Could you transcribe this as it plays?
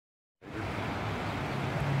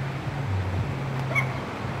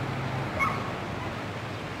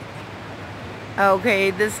Okay,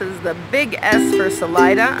 this is the big S for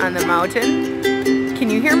Salida on the mountain. Can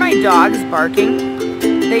you hear my dogs barking?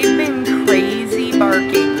 They've been crazy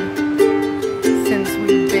barking since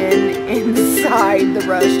we've been inside the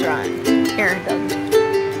restaurant. Here, dogs.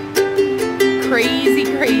 Crazy,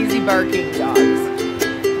 crazy barking dogs.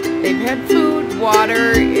 They've had food,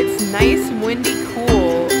 water, it's nice, windy,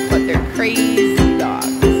 cool, but they're crazy dogs.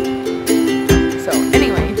 So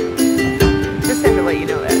anyway, just had to let you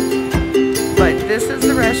know that. But this is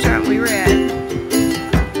the restaurant we were at.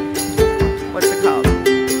 What's it called?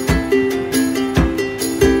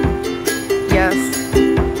 Yes,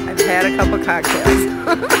 I've had a couple cocktails.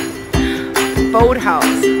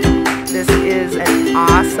 Boathouse. This is an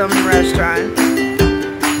awesome restaurant.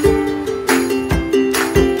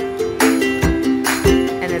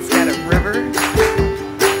 And it's got a river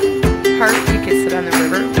part. You can sit on the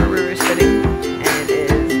river where we were sitting. And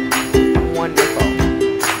it is wonderful.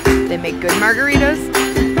 They make good margaritas.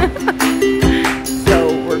 So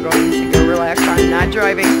we're going to go relax. I'm not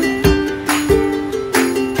driving.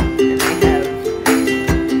 And they have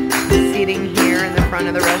seating here in the front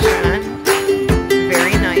of the restaurant.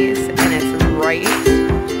 Very nice. And it's right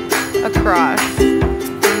across from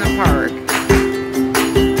the park.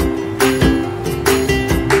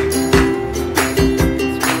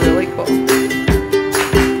 It's really cool.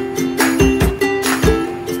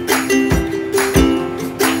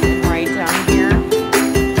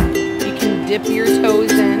 Dip your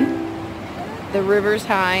toes in. The river's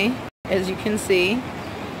high, as you can see.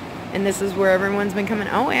 And this is where everyone's been coming.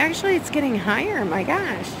 Oh, actually, it's getting higher. My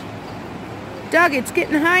gosh. Doug, it's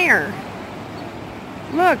getting higher.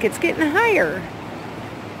 Look, it's getting higher.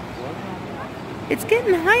 It's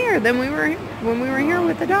getting higher than when we were here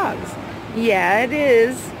with the dogs. Yeah, it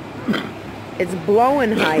is. It's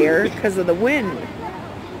blowing higher because of the wind.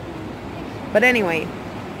 But anyway,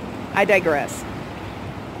 I digress.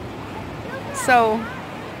 So,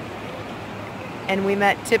 and we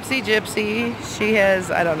met Tipsy Gypsy. She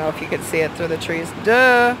has, I don't know if you could see it through the trees.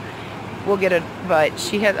 Duh. We'll get it, but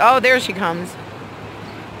she has, oh, there she comes.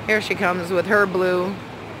 Here she comes with her blue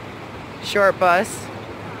short bus.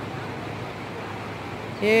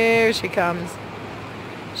 Here she comes.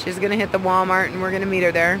 She's going to hit the Walmart and we're going to meet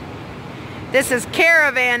her there. This is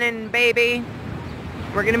caravanning, baby.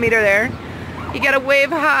 We're going to meet her there. You got to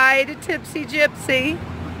wave hi to Tipsy Gypsy.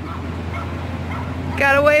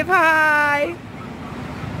 Gotta wave hi.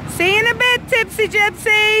 See you in a bit, Tipsy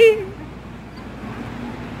Gypsy.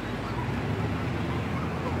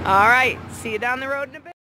 Alright, see you down the road in a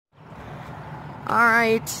bit.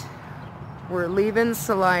 Alright, we're leaving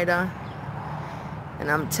Salida. And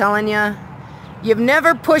I'm telling you, you've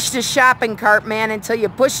never pushed a shopping cart, man, until you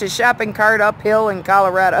push a shopping cart uphill in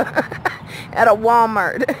Colorado at a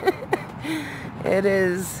Walmart. It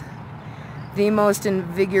is the most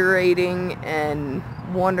invigorating and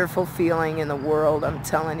wonderful feeling in the world, I'm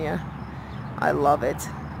telling you. I love it.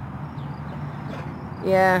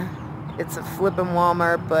 Yeah, it's a flippin'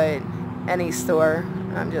 Walmart, but any store,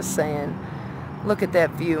 I'm just saying. Look at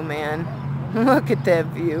that view, man. Look at that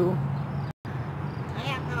view.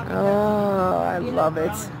 Oh, I love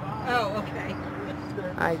it. Oh, okay.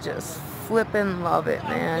 I just flippin' love it,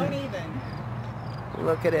 man.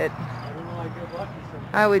 Look at it.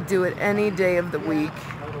 I would do it any day of the week.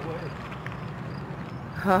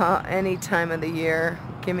 Any time of the year.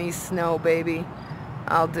 Give me snow, baby.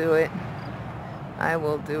 I'll do it. I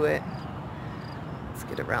will do it. Let's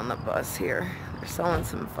get around the bus here. They're selling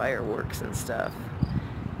some fireworks and stuff.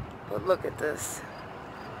 But look at this.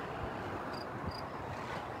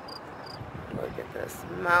 Look at this.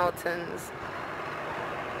 Mountains.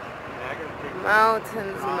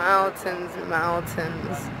 Mountains, mountains,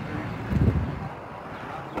 mountains.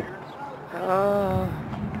 Oh,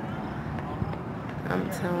 I'm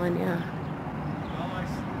telling you.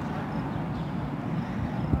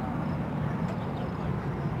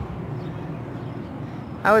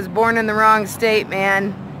 I was born in the wrong state,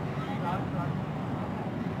 man.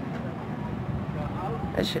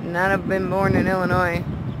 I should not have been born in Illinois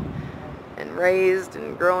and raised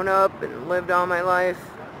and grown up and lived all my life.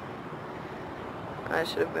 I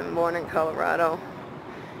should have been born in Colorado.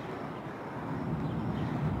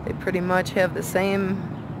 They pretty much have the same,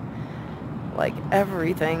 like,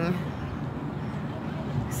 everything,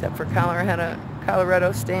 except for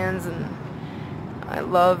Colorado stands, and I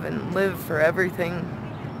love and live for everything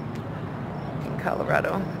in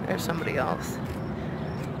Colorado. There's somebody else.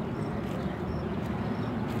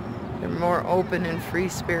 They're more open and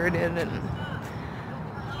free-spirited and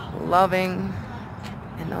loving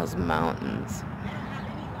in those mountains.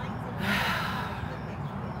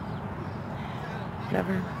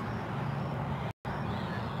 Never.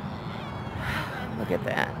 Look at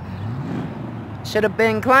that. Should have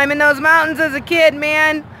been climbing those mountains as a kid,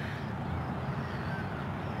 man.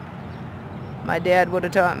 My dad would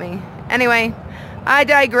have taught me. Anyway, I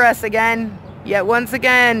digress again, yet once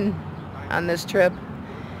again on this trip.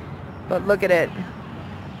 But look at it.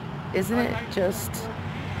 Isn't it just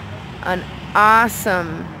an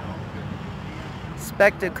awesome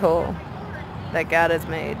spectacle that God has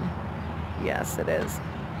made? Yes, it is.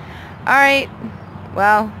 All right,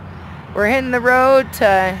 well, we're hitting the road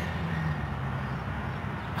to,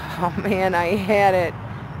 oh man, I had it.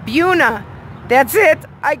 Buena. That's it.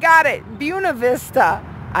 I got it. Buena Vista.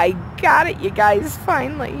 I got it, you guys,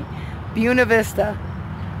 finally. Buena Vista.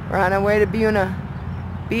 We're on our way to Buena.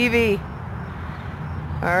 BV.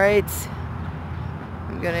 All right.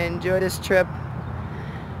 I'm going to enjoy this trip.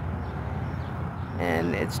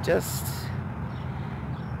 And it's just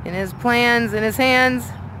in his plans, in his hands.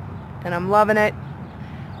 And I'm loving it.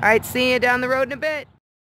 All right, see you down the road in a bit.